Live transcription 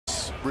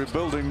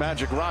rebuilding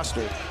Magic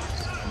roster.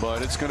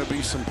 But it's going to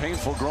be some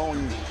painful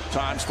growing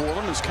times for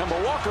them. As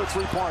Kemba Walker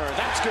three-pointer,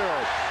 that's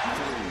good.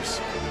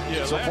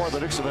 Yeah, so far the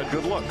Knicks have had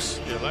good looks.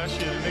 Yeah, last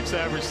year the Knicks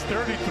averaged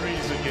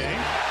 33s a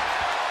game.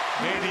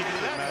 Maybe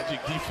the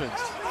Magic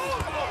defense.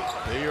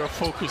 They are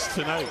focused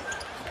tonight.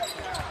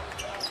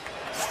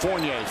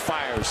 Fournier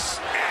fires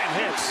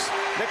and hits.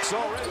 Knicks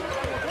already.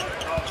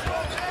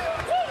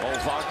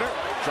 Old Wagner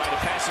tried to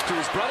pass it to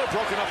his brother,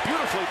 broken up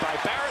beautifully by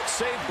Barrett,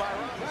 saved by.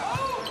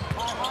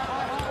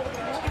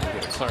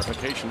 Get a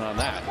clarification on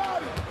that.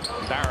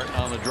 Barrett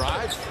on the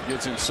drive,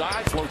 gets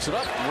inside, floats it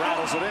up,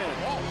 rattles it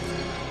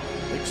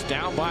in. Knicks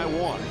down by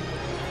one.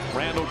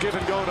 Randall give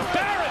and go to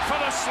Barrett for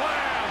the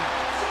slam.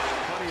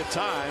 Plenty of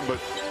time, but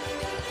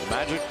the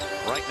Magic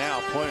right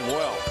now playing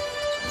well.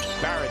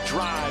 Barrett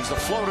drives, the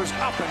floater's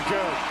up and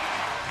good.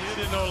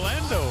 Did in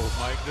Orlando,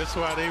 Mike. That's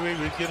why they would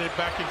get it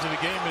back into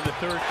the game in the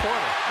third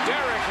quarter.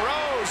 Derrick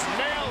Rose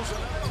nails it.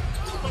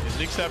 The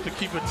Knicks have to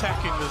keep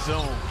attacking the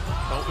zone.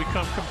 Don't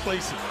become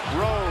complacent.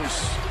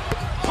 Rose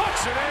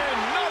puts it in,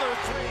 another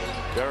three.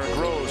 Derrick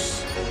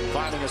Rose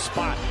finding a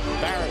spot.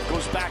 Barrett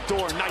goes back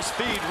door, nice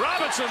feed.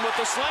 Robinson with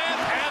the slam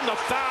and the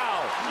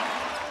foul.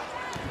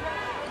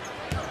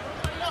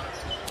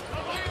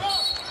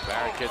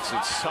 Barrett gets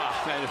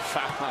inside and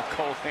foul on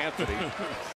Cole Anthony.